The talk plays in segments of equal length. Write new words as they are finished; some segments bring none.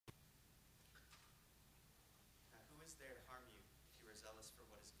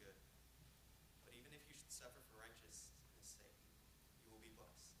suffer for righteousness' sake, you will be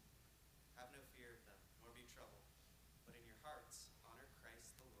blessed. Have no fear of them, nor be troubled, but in your hearts honor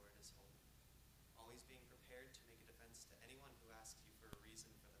Christ the Lord as holy, always being prepared to make a defense to anyone who asks you for a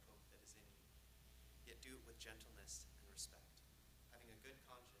reason for the hope that is in you. Yet do it with gentleness and respect, having a good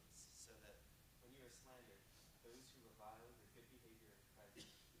conscience, so that when you are slandered, those who revile your good behavior in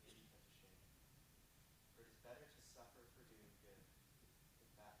Christ may be put to shame. For it is better to suffer for doing good, if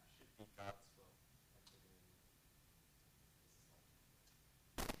that should be God's will, than for doing evil. This is life.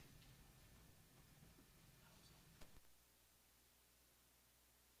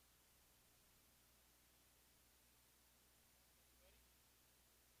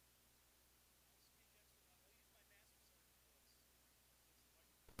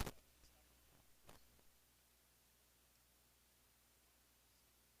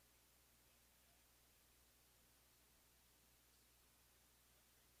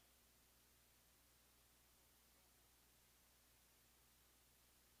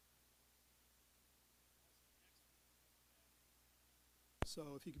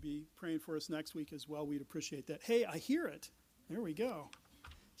 So if you could be praying for us next week as well, we'd appreciate that. Hey, I hear it. There we go.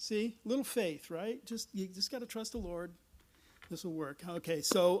 See, little faith, right? You just got to trust the Lord. This will work. Okay,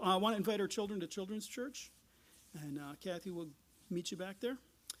 so I want to invite our children to Children's Church, and Kathy will meet you back there.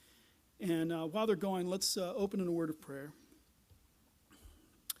 And while they're going, let's open in a word of prayer.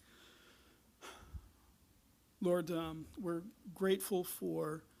 Lord, we're grateful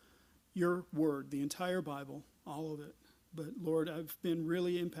for your word, the entire Bible, all of it. But, Lord, I've been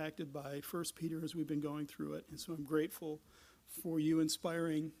really impacted by 1 Peter as we've been going through it. And so I'm grateful for you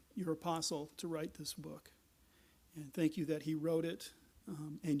inspiring your apostle to write this book. And thank you that he wrote it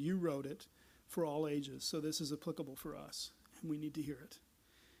and you wrote it for all ages. So this is applicable for us, and we need to hear it.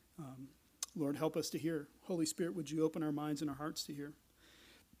 Lord, help us to hear. Holy Spirit, would you open our minds and our hearts to hear?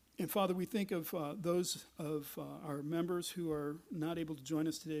 And, Father, we think of those of our members who are not able to join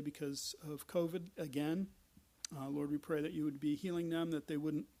us today because of COVID again. Lord, we pray that you would be healing them, that they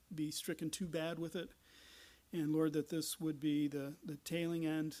wouldn't be stricken too bad with it. And, Lord, that this would be the tailing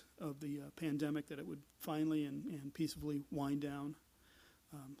end of the pandemic, that it would finally and peacefully wind down.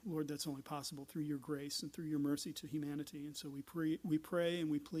 Lord, that's only possible through your grace and through your mercy to humanity. And so we pray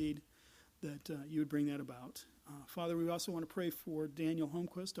and we plead that you would bring that about. Father, we also want to pray for Daniel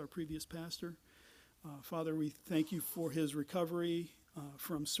Holmquist, our previous pastor. Father, we thank you for his recovery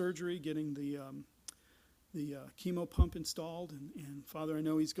from surgery, getting the chemo pump installed. And Father, I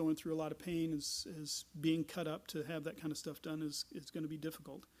know he's going through a lot of pain as being cut up to have that kind of stuff done is going to be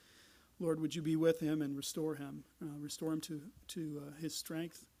difficult. Lord, would you be with him and restore him to his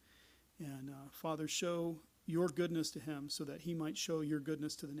strength. And Father, show your goodness to him so that he might show your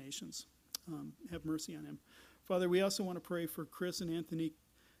goodness to the nations. Have mercy on him. Father, we also want to pray for Chris and Anthony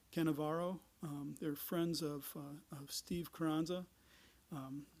Cannavaro. They're friends of Steve Carranza.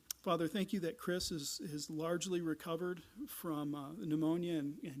 Father, thank you that Chris is largely recovered from pneumonia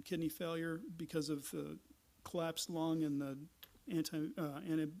and kidney failure because of the collapsed lung and the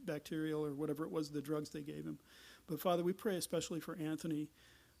antibacterial or whatever it was, the drugs they gave him. But Father, we pray especially for Anthony,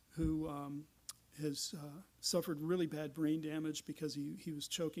 who has suffered really bad brain damage because he was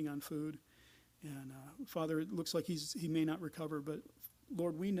choking on food. And Father, it looks like he may not recover, but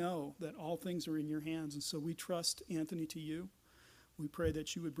Lord, we know that all things are in your hands, and so we trust Anthony to you. We pray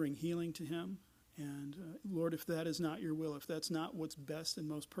that you would bring healing to him. And Lord, if that is not your will, if that's not what's best and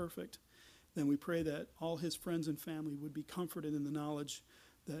most perfect, then we pray that all his friends and family would be comforted in the knowledge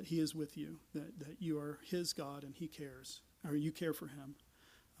that he is with you, that you are his God and he cares, or you care for him.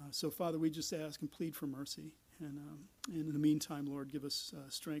 So, Father, we just ask and plead for mercy. And in the meantime, Lord, give us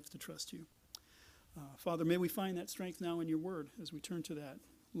strength to trust you. Father, may we find that strength now in your word as we turn to that.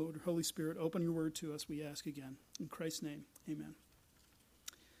 Lord, Holy Spirit, open your word to us, we ask again. In Christ's name, amen.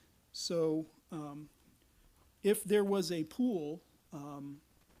 So, if there was a pool on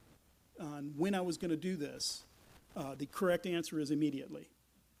when I was going to do this, the correct answer is immediately.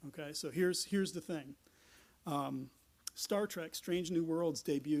 Okay, so here's the thing. Star Trek Strange New Worlds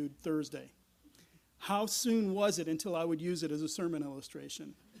debuted Thursday. How soon was it until I would use it as a sermon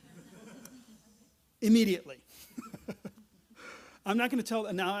illustration? Immediately. I'm not going to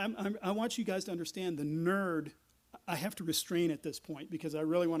tell. Now, I want you guys to understand the nerd. I have to restrain at this point because I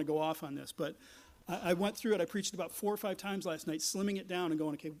really want to go off on this. But I went through it. I preached about 4 or 5 times last night, slimming it down and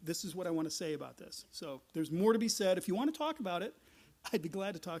going, okay, this is what I want to say about this. So there's more to be said. If you want to talk about it, I'd be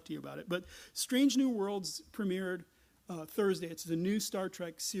glad to talk to you about it. But Strange New Worlds premiered Thursday. It's the new Star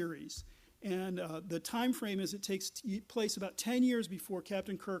Trek series. And the time frame is it takes place about 10 years before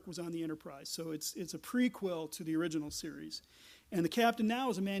Captain Kirk was on the Enterprise. So it's a prequel to the original series. And the captain now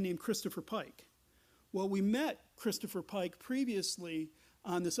is a man named Christopher Pike. Well, we met Christopher Pike previously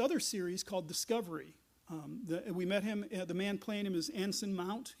on this other series called Discovery. We met him, the man playing him is Anson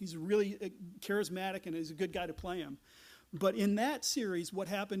Mount. He's really charismatic and he's a good guy to play him. But in that series, what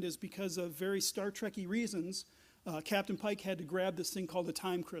happened is because of very Star Trek-y reasons, Captain Pike had to grab this thing called a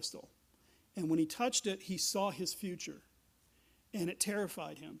time crystal. And when he touched it, he saw his future. And it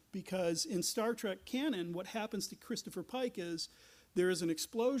terrified him because in Star Trek canon, what happens to Christopher Pike is there is an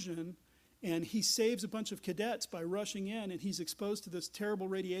explosion and he saves a bunch of cadets by rushing in, and he's exposed to this terrible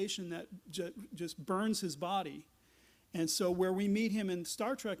radiation that just burns his body. And so where we meet him in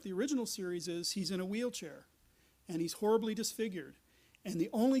Star Trek, the original series, is he's in a wheelchair, and he's horribly disfigured. And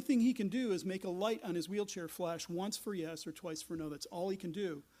the only thing he can do is make a light on his wheelchair flash once for yes or twice for no. That's all he can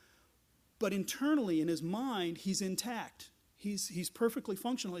do. But internally, in his mind, he's intact. He's perfectly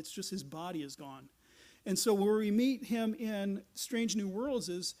functional. It's just his body is gone. And so where we meet him in Strange New Worlds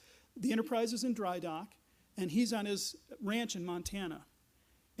is the Enterprise is in dry dock, and he's on his ranch in Montana.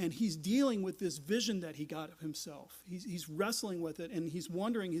 And he's dealing with this vision that he got of himself. He's wrestling with it, and he's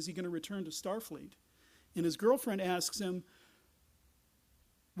wondering, is he going to return to Starfleet? And his girlfriend asks him,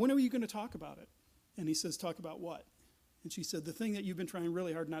 when are you going to talk about it? And he says, talk about what? And she said, the thing that you've been trying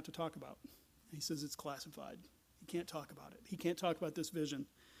really hard not to talk about. And he says, it's classified. He can't talk about it. He can't talk about this vision.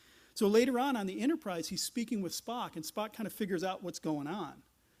 So later on the Enterprise, he's speaking with Spock, and Spock kind of figures out what's going on.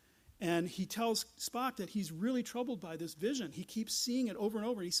 And he tells Spock that he's really troubled by this vision. He keeps seeing it over and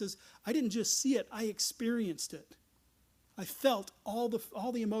over. And he says, I didn't just see it, I experienced it. I felt all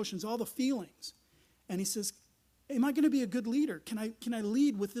the emotions, all the feelings. And he says, am I going to be a good leader? Can I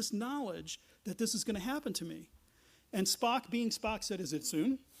lead with this knowledge that this is going to happen to me? And Spock, being Spock, said, is it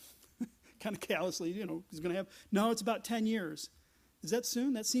soon? Kind of callously, he's going to have, no, it's about 10 years. Is that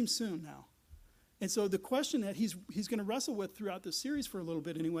soon? That seems soon now. And so the question that he's going to wrestle with throughout this series for a little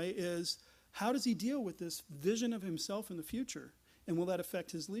bit anyway is, how does he deal with this vision of himself in the future? And will that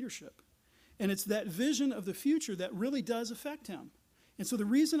affect his leadership? And it's that vision of the future that really does affect him. And so the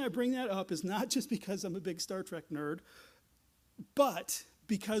reason I bring that up is not just because I'm a big Star Trek nerd, but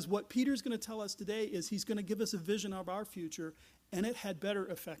because what Peter's going to tell us today is he's going to give us a vision of our future, and it had better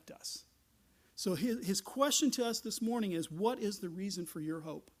affect us. So his question to us this morning is, what is the reason for your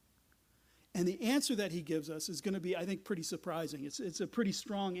hope? And the answer that he gives us is going to be, I think, pretty surprising. It's a pretty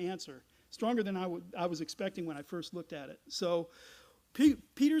strong answer, stronger than I was expecting when I first looked at it. So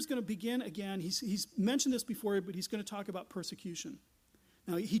Peter's going to begin again. He's mentioned this before, but he's going to talk about persecution.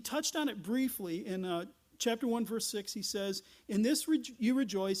 Now, he touched on it briefly in chapter 1, verse 6. He says, in this you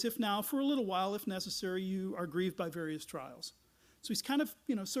rejoice, if now, for a little while, if necessary, you are grieved by various trials. So he's kind of,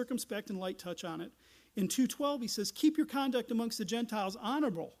 circumspect and light touch on it. In 2:12, he says, keep your conduct amongst the Gentiles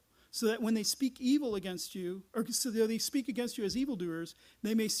honorable, so that when they speak evil against you, or so they speak against you as evildoers,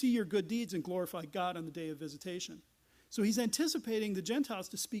 they may see your good deeds and glorify God on the day of visitation. So he's anticipating the Gentiles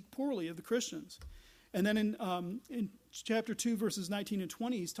to speak poorly of the Christians. And then in chapter 2, verses 19 and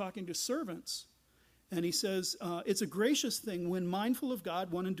 20, he's talking to servants. And he says, it's a gracious thing when mindful of God,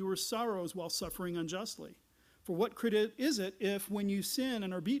 one endures sorrows while suffering unjustly. For what credit is it if when you sin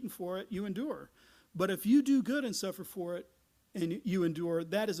and are beaten for it, you endure? But if you do good and suffer for it, and you endure,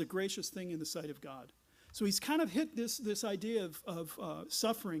 that is a gracious thing in the sight of God. So he's kind of hit this idea of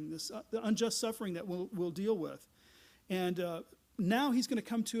suffering, this the unjust suffering that we'll deal with. And now he's going to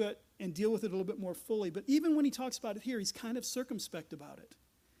come to it and deal with it a little bit more fully. But even when he talks about it here, he's kind of circumspect about it.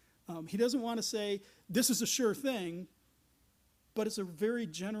 He doesn't want to say, this is a sure thing, but it's a very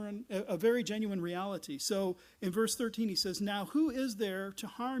genuine reality. So in verse 13 he says, now who is there to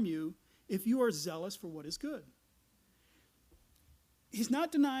harm you if you are zealous for what is good? He's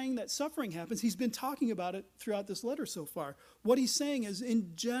not denying that suffering happens. He's been talking about it throughout this letter so far. What he's saying is,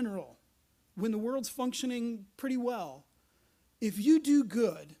 in general, when the world's functioning pretty well, if you do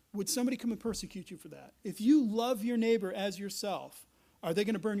good, would somebody come and persecute you for that? If you love your neighbor as yourself, are they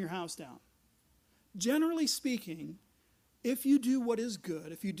going to burn your house down? Generally speaking, if you do what is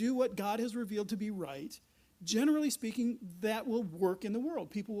good, if you do what God has revealed to be right, generally speaking, that will work in the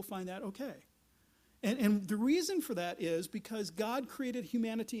world. People will find that okay. And the reason for that is because God created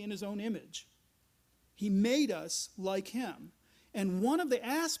humanity in his own image. He made us like him. And one of the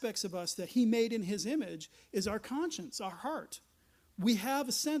aspects of us that he made in his image is our conscience, our heart. We have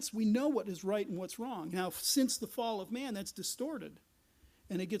a sense, we know what is right and what's wrong. Now, since the fall of man, that's distorted,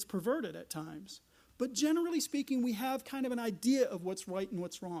 and it gets perverted at times. But generally speaking, we have kind of an idea of what's right and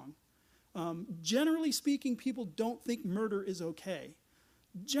what's wrong. Generally speaking, people don't think murder is okay.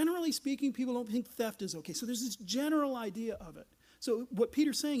 Generally speaking, people don't think theft is okay. So there's this general idea of it. So what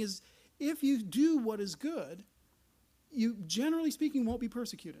Peter's saying is, if you do what is good, you, generally speaking, won't be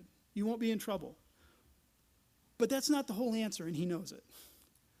persecuted. You won't be in trouble. But that's not the whole answer, and he knows it.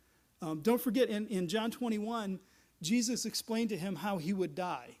 Don't forget, in John 21, Jesus explained to him how he would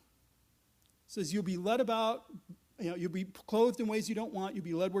die. He says, you'll be led about, you'll be clothed in ways you don't want, you'll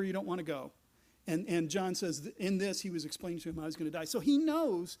be led where you don't want to go. And John says, in this, he was explaining to him how he's going to die. So he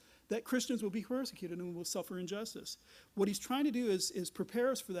knows that Christians will be persecuted and will suffer injustice. What he's trying to do is prepare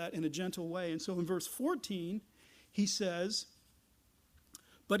us for that in a gentle way. And so in verse 14, he says,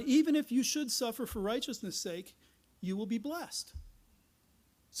 but even if you should suffer for righteousness' sake, you will be blessed.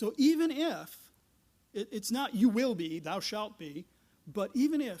 So even if, it's not you will be, thou shalt be, but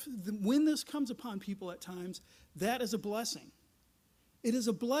even if, when this comes upon people at times, that is a blessing. It is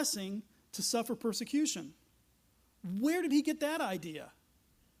a blessing to suffer persecution. Where did he get that idea?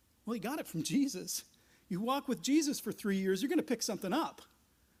 Well, he got it from Jesus. You walk with Jesus for 3 years, you're going to pick something up.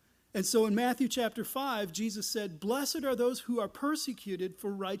 And so in Matthew chapter 5, Jesus said, blessed are those who are persecuted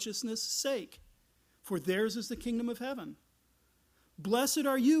for righteousness' sake, for theirs is the kingdom of heaven. Blessed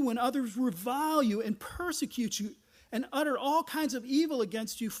are you when others revile you and persecute you and utter all kinds of evil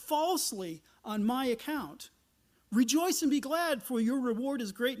against you falsely on my account. Rejoice and be glad, for your reward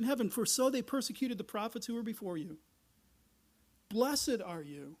is great in heaven, for so they persecuted the prophets who were before you. Blessed are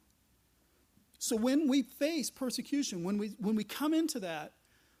you. So when we face persecution, when we come into that,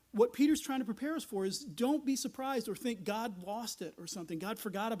 what Peter's trying to prepare us for is don't be surprised or think God lost it or something. God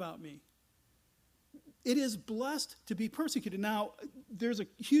forgot about me. It is blessed to be persecuted. Now, there's a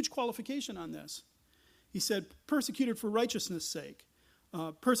huge qualification on this. He said, persecuted for righteousness' sake.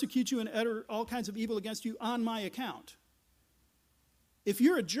 Persecute you and utter all kinds of evil against you on my account. If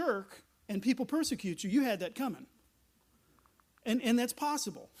you're a jerk and people persecute you, you had that coming. And that's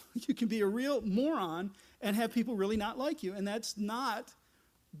possible. You can be a real moron and have people really not like you, and that's not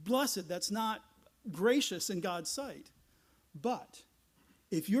blessed. That's not gracious in God's sight. But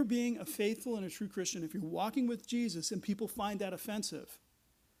if you're being a faithful and a true Christian, if you're walking with Jesus and people find that offensive,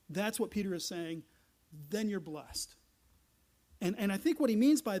 that's what Peter is saying, then you're blessed. And I think what he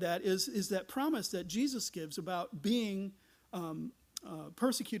means by that is that promise that Jesus gives about being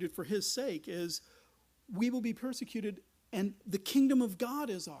persecuted for his sake is we will be persecuted and the kingdom of God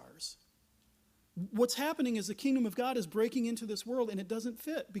is ours. What's happening is the kingdom of God is breaking into this world and it doesn't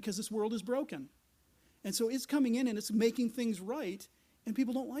fit because this world is broken. And so it's coming in and it's making things right, and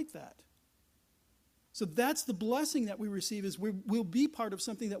people don't like that. So that's the blessing that we receive, is we'll be part of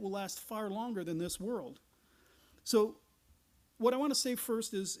something that will last far longer than this world. So what I want to say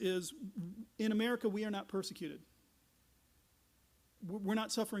first is in America, we are not persecuted. We're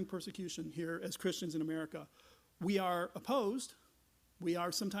not suffering persecution here as Christians in America. We are opposed. We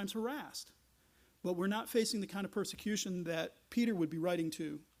are sometimes harassed. But we're not facing the kind of persecution that Peter would be writing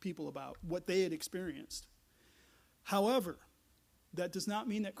to people about, what they had experienced. However, that does not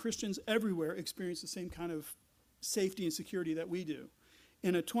mean that Christians everywhere experience the same kind of safety and security that we do.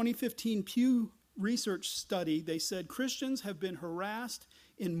 In a 2015 Pew Research study, they said Christians have been harassed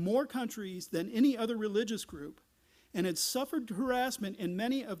in more countries than any other religious group and had suffered harassment in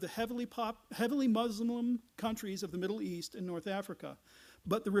many of the heavily Muslim countries of the Middle East and North Africa.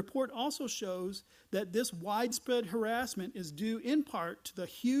 But the report also shows that this widespread harassment is due in part to the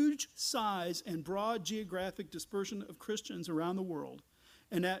huge size and broad geographic dispersion of Christians around the world,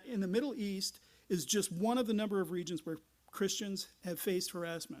 and that in the Middle East is just one of the number of regions where Christians have faced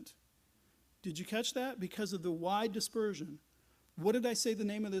harassment. Did you catch that? Because of the wide dispersion. What did I say the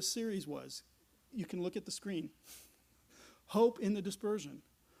name of this series was? You can look at the screen. Hope in the dispersion.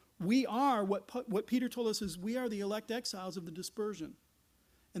 We are, what Peter told us is we are the elect exiles of the dispersion.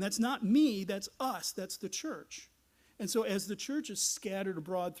 And that's not me, that's us, that's the church. And so as the church is scattered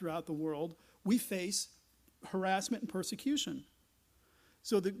abroad throughout the world, we face harassment and persecution.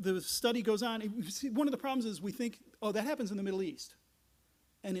 So the study goes on. One of the problems is we think, oh, that happens in the Middle East.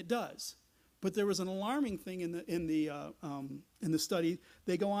 And it does. But there was an alarming thing in the study.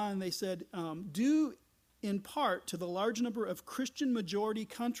 They go on and they said, due in part to the large number of Christian majority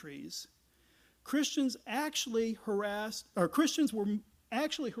countries, Christians were actually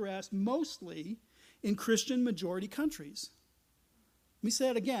harassed mostly in Christian majority countries. Let me say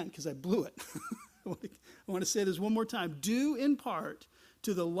that again because I blew it. I want to say this one more time. Due in part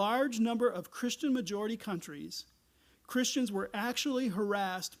to the large number of Christian majority countries, Christians were actually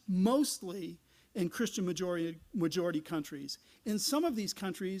harassed mostly in Christian majority countries. In some of these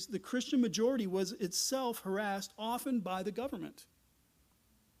countries, the Christian majority was itself harassed, often by the government.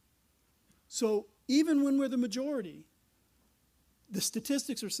 So even when we're the majority, the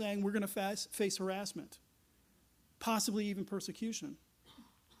statistics are saying we're going to face harassment, possibly even persecution.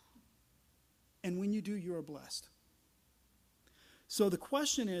 And when you do, you are blessed. So the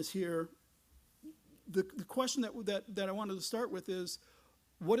question is here, the question that I wanted to start with is,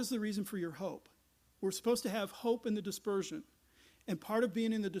 what is the reason for your hope? We're supposed to have hope in the dispersion. And part of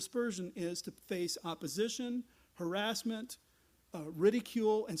being in the dispersion is to face opposition, harassment,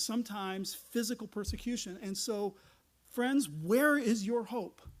 ridicule, and sometimes physical persecution. And so, friends, where is your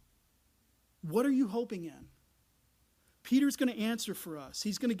hope? What are you hoping in? Peter's going to answer for us.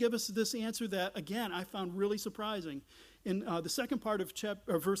 He's going to give us this answer that, again, I found really surprising. In the second part of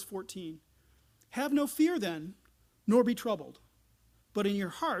verse 14, have no fear then, nor be troubled, but in your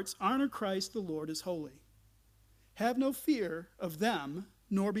hearts honor Christ the Lord as holy. Have no fear of them,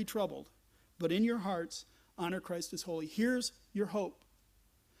 nor be troubled, but in your hearts honor Christ as holy. Here's your hope.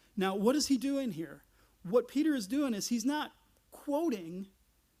 Now, what is he doing here? What Peter is doing is he's not quoting,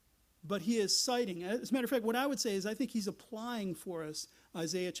 but he is citing. As a matter of fact, what I would say is I think he's applying for us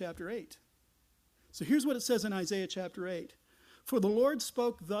Isaiah chapter 8. So here's what it says in Isaiah chapter 8. For the Lord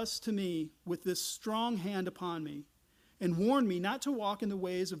spoke thus to me with this strong hand upon me, and warned me not to walk in the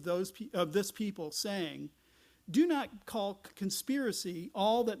ways of this people, saying, do not call conspiracy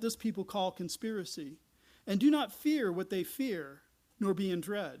all that this people call conspiracy, and do not fear what they fear, nor be in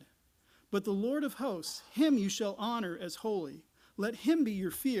dread. But the Lord of hosts, him you shall honor as holy. Let him be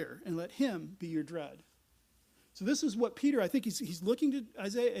your fear, and let him be your dread. So this is what Peter, I think he's looking to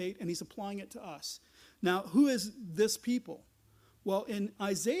Isaiah 8, and he's applying it to us. Now, who is this people? Well, in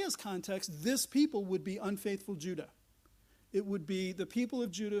Isaiah's context, this people would be unfaithful Judah. It would be the people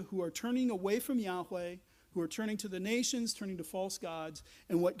of Judah who are turning away from Yahweh, who are turning to the nations, turning to false gods.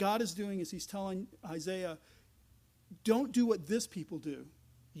 And what God is doing is he's telling Isaiah, don't do what this people do.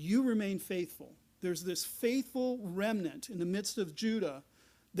 You remain faithful. There's this faithful remnant in the midst of Judah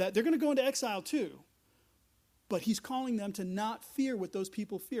that they're going to go into exile too. But he's calling them to not fear what those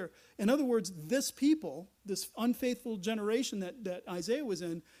people fear. In other words, this people, this unfaithful generation that Isaiah was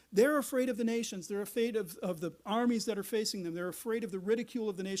in, they're afraid of the nations. They're afraid of the armies that are facing them. They're afraid of the ridicule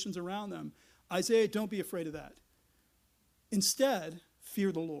of the nations around them. Isaiah, don't be afraid of that. Instead,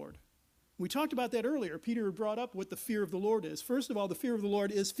 fear the Lord. We talked about that earlier. Peter brought up what the fear of the Lord is. First of all, the fear of the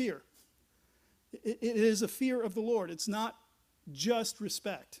Lord is fear. It is a fear of the Lord. It's not just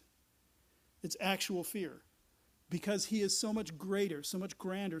respect. It's actual fear. Because he is so much greater, so much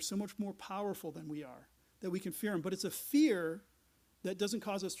grander, so much more powerful than we are, that we can fear him. But it's a fear that doesn't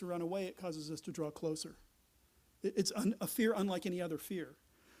cause us to run away. It causes us to draw closer. It's a fear unlike any other fear.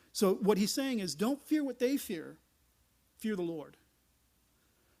 So what he's saying is, don't fear what they fear. Fear the Lord.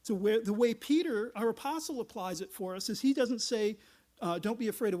 So the way Peter, our apostle, applies it for us is he doesn't say, don't be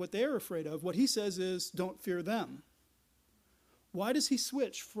afraid of what they're afraid of. What he says is, don't fear them. Why does he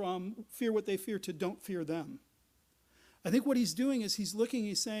switch from fear what they fear to don't fear them? I think what he's doing is he's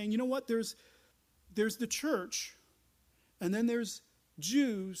saying, you know what, there's the church, and then there's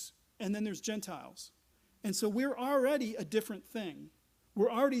Jews, and then there's Gentiles. And so we're already a different thing.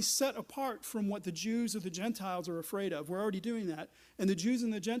 We're already set apart from what the Jews or the Gentiles are afraid of. We're already doing that. And the Jews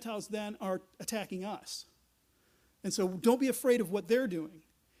and the Gentiles then are attacking us. And so don't be afraid of what they're doing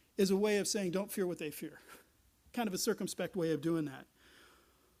is a way of saying don't fear what they fear. Kind of a circumspect way of doing that.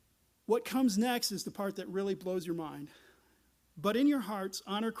 What comes next is the part that really blows your mind. But in your hearts,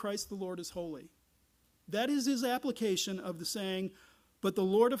 honor Christ the Lord as holy. That is his application of the saying, but the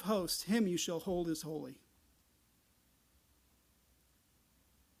Lord of hosts, him you shall hold as holy.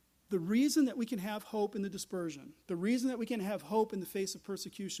 The reason that we can have hope in the dispersion, the reason that we can have hope in the face of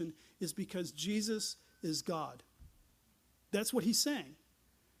persecution is because Jesus is God. That's what he's saying.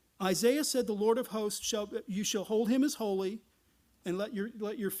 Isaiah said, the Lord of hosts, you shall hold him as holy, and let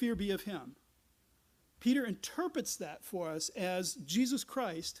your fear be of him. Peter interprets that for us as Jesus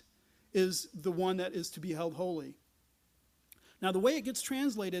Christ is the one that is to be held holy. Now, the way it gets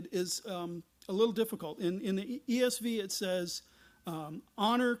translated is a little difficult. In the ESV, it says,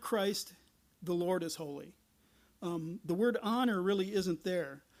 honor Christ the Lord as holy. The word honor really isn't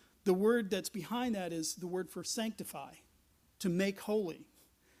there. The word that's behind that is the word for sanctify, to make holy.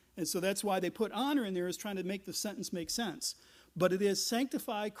 And so that's why they put honor in there, is trying to make the sentence make sense. But it is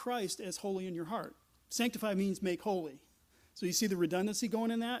sanctify Christ as holy in your heart. Sanctify means make holy. So you see the redundancy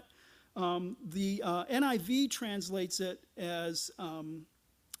going in that? The NIV translates it as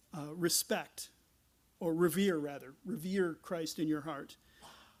respect, or revere, rather. Revere Christ in your heart.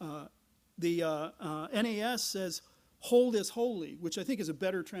 The NAS says hold as holy, which I think is a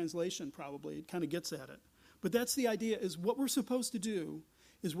better translation probably. It kind of gets at it. But that's the idea, is what we're supposed to do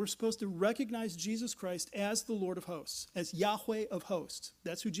is we're supposed to recognize Jesus Christ as the Lord of hosts, as Yahweh of hosts.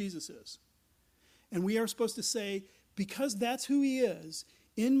 That's who Jesus is. And we are supposed to say, because that's who he is,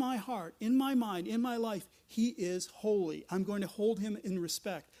 in my heart, in my mind, in my life, he is holy. I'm going to hold him in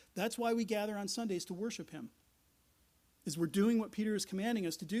respect. That's why we gather on Sundays to worship him, is we're doing what Peter is commanding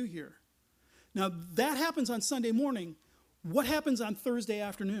us to do here. Now, that happens on Sunday morning. What happens on Thursday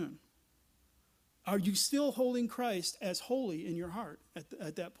afternoon? Are you still holding Christ as holy in your heart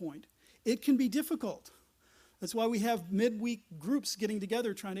at that point? It can be difficult. That's why we have midweek groups getting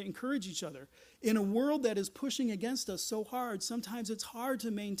together trying to encourage each other. In a world that is pushing against us so hard, sometimes it's hard to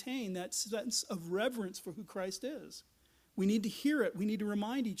maintain that sense of reverence for who Christ is. We need to hear it. We need to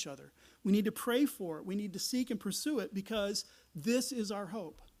remind each other. We need to pray for it. We need to seek and pursue it because this is our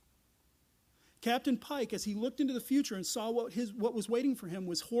hope. Captain Pike, as he looked into the future and saw what was waiting for him,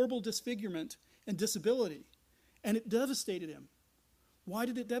 was horrible disfigurement and disability. And it devastated him. Why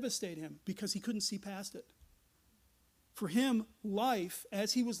did it devastate him? Because he couldn't see past it. For him, life,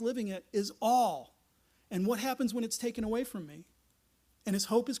 as he was living it, is all. And what happens when it's taken away from me? And his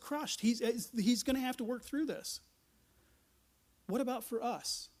hope is crushed. He's going to have to work through this. What about for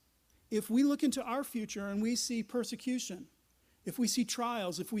us? If we look into our future and we see persecution, if we see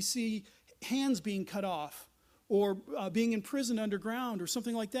trials, if we see hands being cut off, or being imprisoned underground, or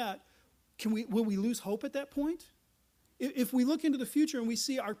something like that, will we lose hope at that point? If we look into the future and we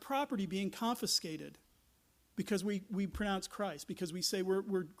see our property being confiscated because we pronounce Christ, because we say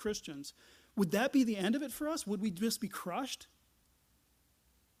we're Christians, would that be the end of it for us? Would we just be crushed?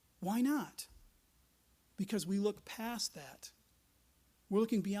 Why not? Because we look past that. We're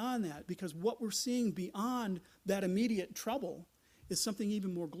looking beyond that, because what we're seeing beyond that immediate trouble is something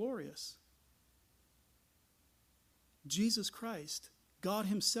even more glorious. Jesus Christ, God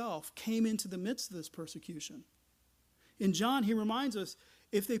himself, came into the midst of this persecution. In John, he reminds us,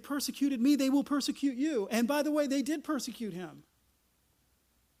 if they persecuted me, they will persecute you. And by the way, they did persecute him.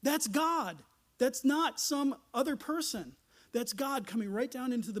 That's God. That's not some other person. That's God coming right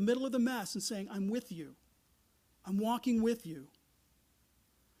down into the middle of the mess and saying, I'm with you. I'm walking with you.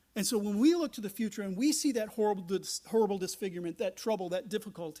 And so when we look to the future and we see that horrible disfigurement, that trouble, that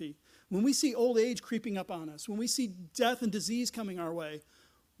difficulty, when we see old age creeping up on us, when we see death and disease coming our way,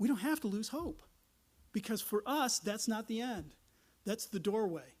 we don't have to lose hope. Because for us, that's not the end. That's the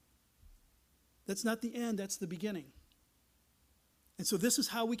doorway. That's not the end, that's the beginning. And so this is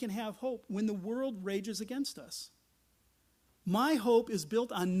how we can have hope when the world rages against us. My hope is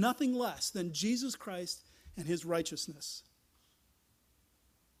built on nothing less than Jesus Christ and his righteousness.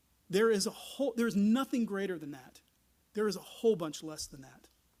 There is nothing greater than that. There is a whole bunch less than that.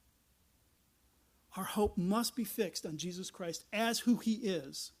 Our hope must be fixed on Jesus Christ as who he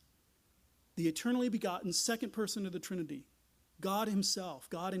is, the eternally begotten second person of the Trinity, God himself,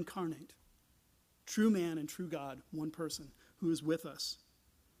 God incarnate, true man and true God, one person who is with us.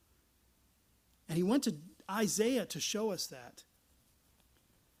 And he went to Isaiah to show us that.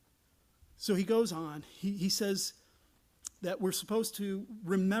 So he goes on. He says that we're supposed to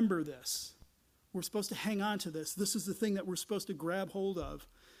remember this. We're supposed to hang on to this. This is the thing that we're supposed to grab hold of.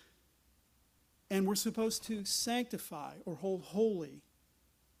 And we're supposed to sanctify or hold holy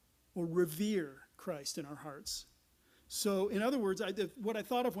or revere Christ in our hearts. So, in other words, what I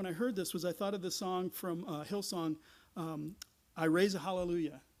thought of when I heard this was I thought of the song from Hillsong, I Raise a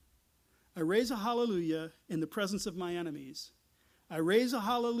Hallelujah. I raise a hallelujah in the presence of my enemies. I raise a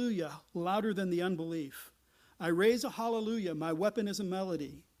hallelujah louder than the unbelief. I raise a hallelujah, my weapon is a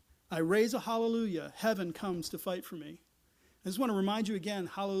melody. I raise a hallelujah, heaven comes to fight for me. I just want to remind you again,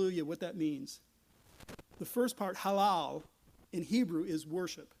 hallelujah, what that means. The first part, halal, in Hebrew is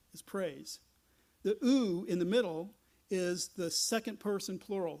worship, is praise. The u in the middle is the second person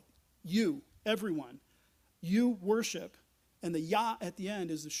plural. You, everyone. You worship. And the Yah at the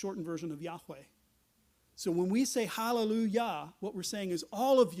end is the shortened version of Yahweh. So when we say hallelujah, what we're saying is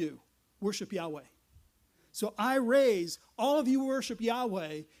all of you worship Yahweh. So I raise, all of you worship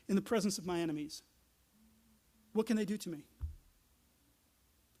Yahweh in the presence of my enemies. What can they do to me?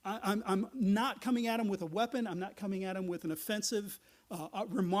 I'm not coming at them with a weapon. I'm not coming at them with an offensive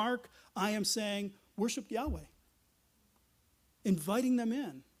remark. I am saying, worship Yahweh. Inviting them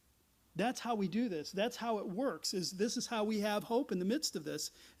in. That's how we do this. That's how it works. This is how we have hope in the midst of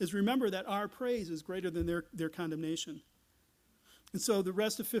this, is remember that our praise is greater than their condemnation. And so the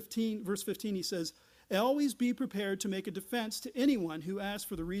rest of verse 15, he says, always be prepared to make a defense to anyone who asks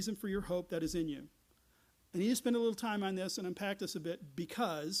for the reason for your hope that is in you. I need to spend a little time on this and unpack this a bit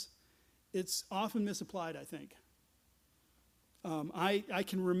because it's often misapplied, I think. I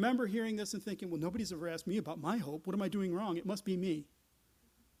can remember hearing this and thinking, well, nobody's ever asked me about my hope. What am I doing wrong? It must be me.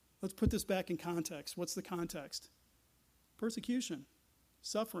 Let's put this back in context. What's the context? Persecution,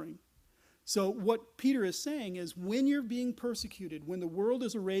 suffering. So what Peter is saying is when you're being persecuted, when the world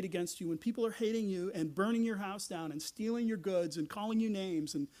is arrayed against you, when people are hating you and burning your house down and stealing your goods and calling you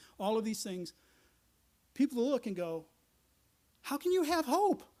names and all of these things, people look and go, how can you have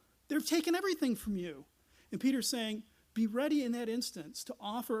hope? They've taken everything from you. And Peter's saying, be ready in that instance to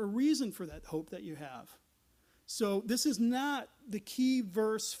offer a reason for that hope that you have. So this is not the key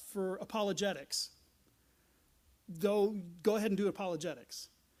verse for apologetics, though go ahead and do apologetics.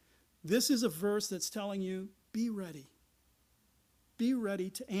 This is a verse that's telling you, be ready. Be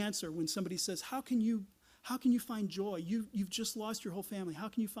ready to answer when somebody says, how can you find joy? You've just lost your whole family. How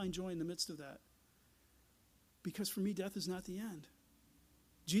can you find joy in the midst of that? Because for me, death is not the end.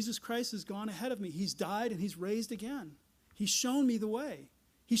 Jesus Christ has gone ahead of me. He's died and he's raised again. He's shown me the way.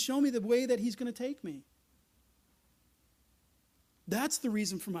 He's shown me the way that he's going to take me. That's the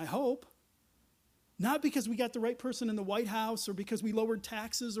reason for my hope. Not because we got the right person in the White House or because we lowered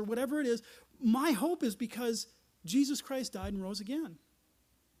taxes or whatever it is. My hope is because Jesus Christ died and rose again.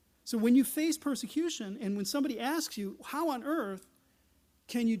 So when you face persecution and when somebody asks you, how on earth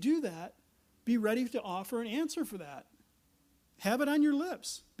can you do that? Be ready to offer an answer for that. Have it on your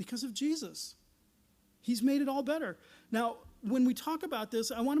lips because of Jesus. He's made it all better. Now, when we talk about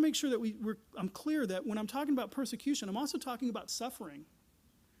this, I want to make sure that I'm clear that when I'm talking about persecution, I'm also talking about suffering.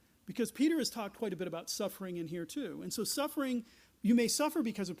 Because Peter has talked quite a bit about suffering in here too. And so suffering, you may suffer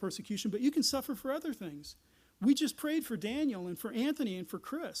because of persecution, but you can suffer for other things. We just prayed for Daniel and for Anthony and for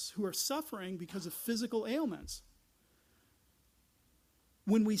Chris, who are suffering because of physical ailments.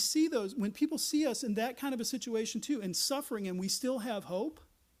 When we see those, when people see us in that kind of a situation too, and suffering, and we still have hope,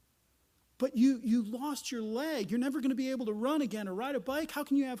 but you lost your leg, you're never going to be able to run again or ride a bike, how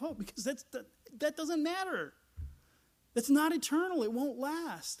can you have hope? Because that doesn't matter. That's not eternal. It won't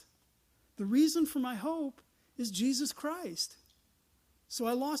last. The reason for my hope is Jesus Christ. So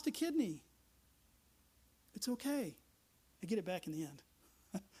I lost a kidney. It's okay. I get it back in the end.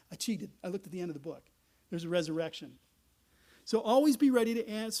 I cheated. I looked at the end of the book. There's a resurrection. So always be ready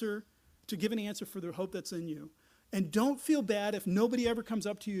to give an answer for the hope that's in you. And don't feel bad if nobody ever comes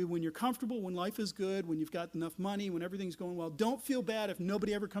up to you when you're comfortable, when life is good, when you've got enough money, when everything's going well. Don't feel bad if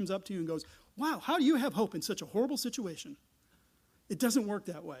nobody ever comes up to you and goes, wow, how do you have hope in such a horrible situation? It doesn't work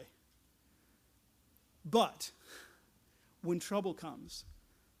that way. But when trouble comes,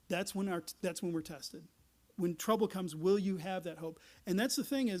 that's when we're tested. When trouble comes, will you have that hope? And that's the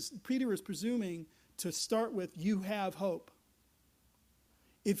thing is, Peter is presuming to start with, you have hope.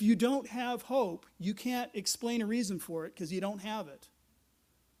 If you don't have hope, you can't explain a reason for it because you don't have it.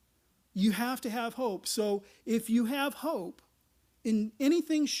 You have to have hope. So if you have hope in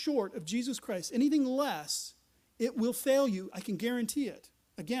anything short of Jesus Christ, anything less, it will fail you. I can guarantee it.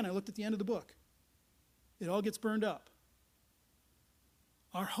 Again, I looked at the end of the book. It all gets burned up.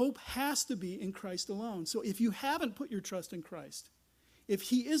 Our hope has to be in Christ alone. So if you haven't put your trust in Christ, if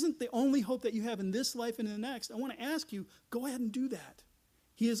he isn't the only hope that you have in this life and in the next, I want to ask you, go ahead and do that.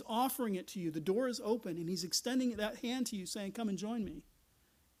 He is offering it to you. The door is open, and he's extending that hand to you, saying, come and join me.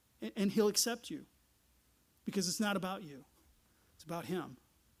 And he'll accept you because it's not about you. It's about him.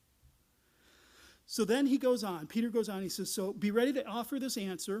 So then he goes on. Peter goes on. He says, so be ready to offer this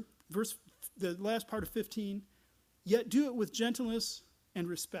answer. The last part of 15, yet do it with gentleness and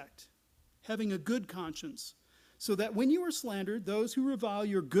respect, having a good conscience, so that when you are slandered, those who revile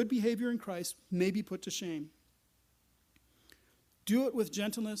your good behavior in Christ may be put to shame. Do it with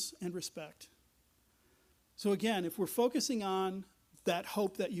gentleness and respect. So again, if we're focusing on that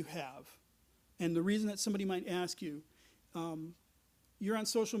hope that you have, and the reason that somebody might ask you, you're on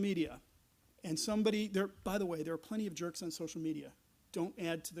social media, and by the way, there are plenty of jerks on social media. Don't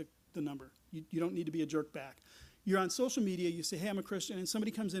add to the number. You don't need to be a jerk back. You're on social media, you say, hey, I'm a Christian, and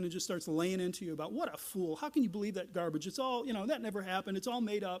somebody comes in and just starts laying into you about, what a fool, how can you believe that garbage? It's all, that never happened, it's all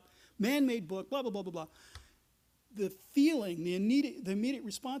made up, man-made book, blah, blah, blah, blah, blah. The feeling, the immediate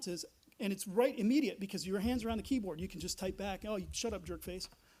response is, and it's right immediate because your hands are on the keyboard, you can just type back, oh, shut up, jerk face.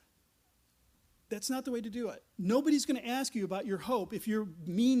 That's not the way to do it. Nobody's going to ask you about your hope if you're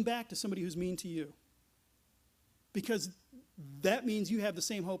mean back to somebody who's mean to you. Because that means you have the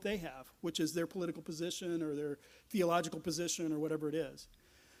same hope they have, which is their political position or their theological position or whatever it is.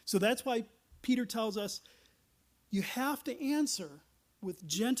 So that's why Peter tells us you have to answer with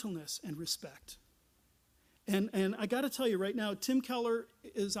gentleness and respect. And I got to tell you right now, Tim Keller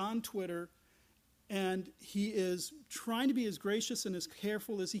is on Twitter, and he is trying to be as gracious and as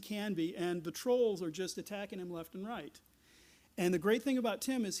careful as he can be, and the trolls are just attacking him left and right. And the great thing about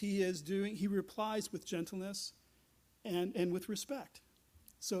Tim is he replies with gentleness and with respect.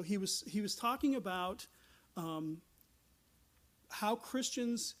 So he was talking about how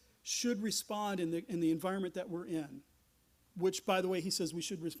Christians should respond in the environment that we're in, which, by the way, he says we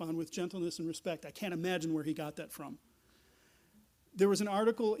should respond with gentleness and respect. I can't imagine where he got that from. There was an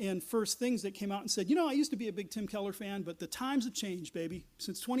article in First Things that came out and said, I used to be a big Tim Keller fan, but the times have changed, baby.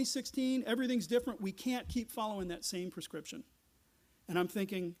 Since 2016, everything's different. We can't keep following that same prescription. And I'm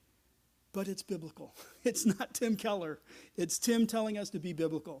thinking, but it's biblical. It's not Tim Keller. It's Tim telling us to be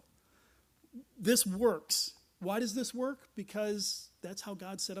biblical. This works. Why does this work? Because that's how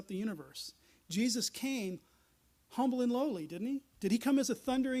God set up the universe. Jesus came humble and lowly, didn't he? Did he come as a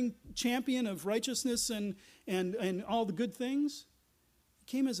thundering champion of righteousness and all the good things?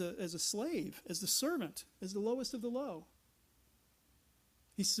 He came as a slave, as the servant, as the lowest of the low.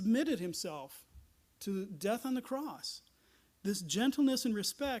 He submitted himself to death on the cross. This gentleness and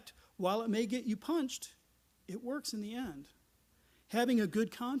respect, while it may get you punched, it works in the end. Having a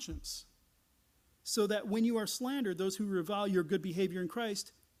good conscience, so that when you are slandered, those who revile your good behavior in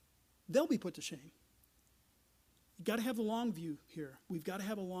Christ, they'll be put to shame. You've got to have the long view here. We've got to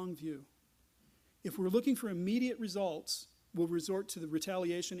have a long view. If we're looking for immediate results, we'll resort to the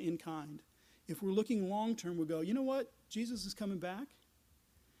retaliation in kind. If we're looking long term, we'll go, you know what? Jesus is coming back.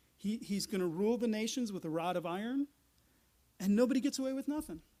 He's going to rule the nations with a rod of iron, and nobody gets away with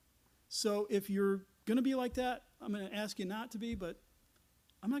nothing. So if you're going to be like that, I'm going to ask you not to be, but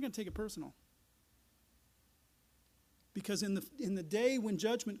I'm not going to take it personal. Because in the day when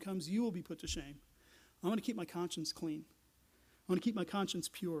judgment comes, you will be put to shame. I'm going to keep my conscience clean. I'm going to keep my conscience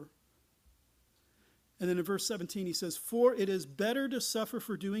pure. And then in verse 17 he says, "For it is better to suffer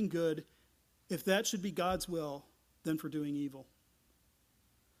for doing good, if that should be God's will, than for doing evil."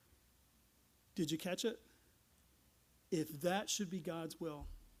 Did you catch it? If that should be God's will.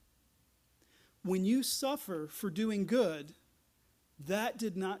 When you suffer for doing good, that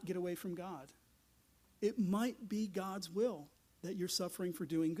did not get away from God. It might be God's will that you're suffering for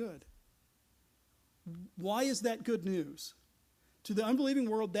doing good. Why is that good news? To the unbelieving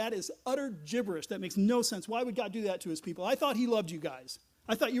world, that is utter gibberish. That makes no sense. Why would God do that to his people? I thought he loved you guys.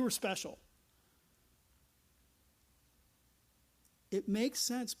 I thought you were special. It makes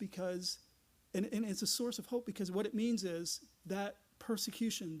sense because, and it's a source of hope, because what it means is that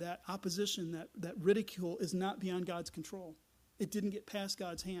persecution, that opposition, that ridicule is not beyond God's control. It didn't get past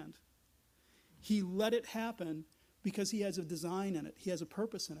God's hand. He let it happen because he has a design in it. He has a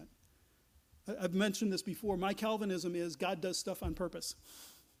purpose in it. I've mentioned this before. My Calvinism is God does stuff on purpose,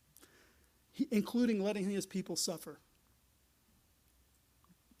 including letting his people suffer.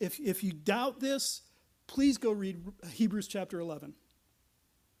 If you doubt this, please go read Hebrews chapter 11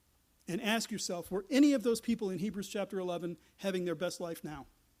 and ask yourself, were any of those people in Hebrews chapter 11 having their best life now?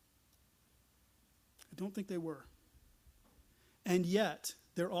 I don't think they were. And yet,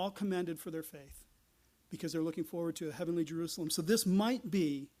 they're all commended for their faith because they're looking forward to a heavenly Jerusalem. So this might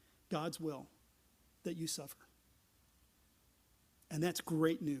be God's will that you suffer. And that's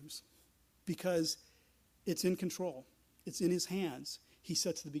great news because it's in control. It's in his hands. He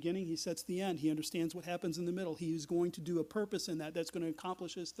sets the beginning, he sets the end. He understands what happens in the middle. He is going to do a purpose in that that's going to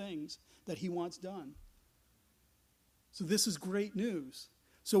accomplish his things that he wants done. So this is great news.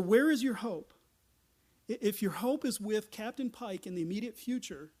 So where is your hope? If your hope is with Captain Pike in the immediate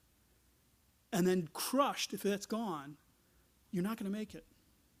future and then crushed if that's gone, you're not going to make it.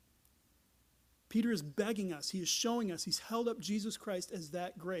 Peter is begging us. He is showing us. He's held up Jesus Christ as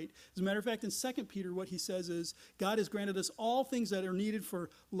that great. As a matter of fact, in 2 Peter, what he says is, God has granted us all things that are needed for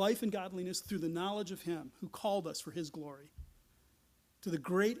life and godliness through the knowledge of him who called us for his glory, to the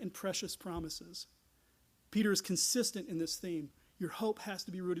great and precious promises. Peter is consistent in this theme. Your hope has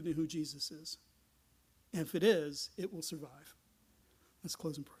to be rooted in who Jesus is. And if it is, it will survive. Let's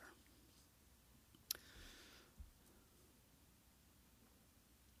close in prayer.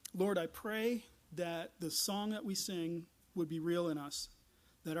 Lord, I pray that the song that we sing would be real in us,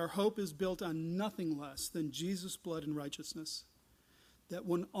 that our hope is built on nothing less than Jesus' blood and righteousness, that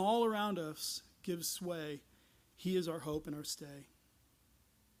when all around us gives sway, he is our hope and our stay.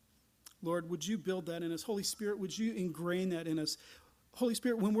 Lord, would you build that in us? Holy Spirit, would you ingrain that in us? Holy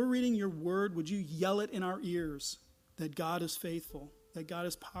Spirit, when we're reading your word, would you yell it in our ears that God is faithful, that God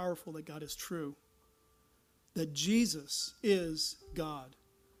is powerful, that God is true, that Jesus is God,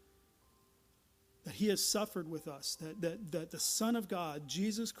 that he has suffered with us, that the Son of God,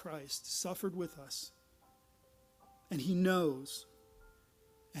 Jesus Christ, suffered with us, and he knows,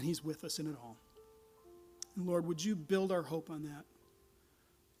 and he's with us in it all. And Lord, would you build our hope on that?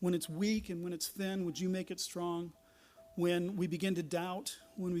 When it's weak and when it's thin, would you make it strong? When we begin to doubt,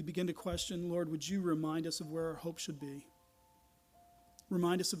 when we begin to question, Lord, would you remind us of where our hope should be?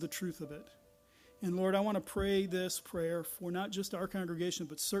 Remind us of the truth of it. And Lord, I want to pray this prayer for not just our congregation,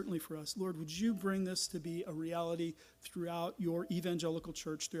 but certainly for us. Lord, would you bring this to be a reality throughout your evangelical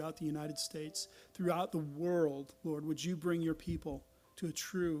church, throughout the United States, throughout the world? Lord, would you bring your people to a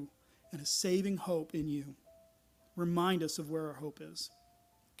true and a saving hope in you? Remind us of where our hope is.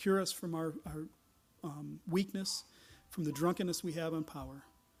 Cure us from our weakness, from the drunkenness we have on power,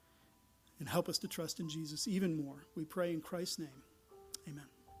 and help us to trust in Jesus even more. We pray in Christ's name.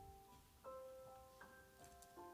 Amen.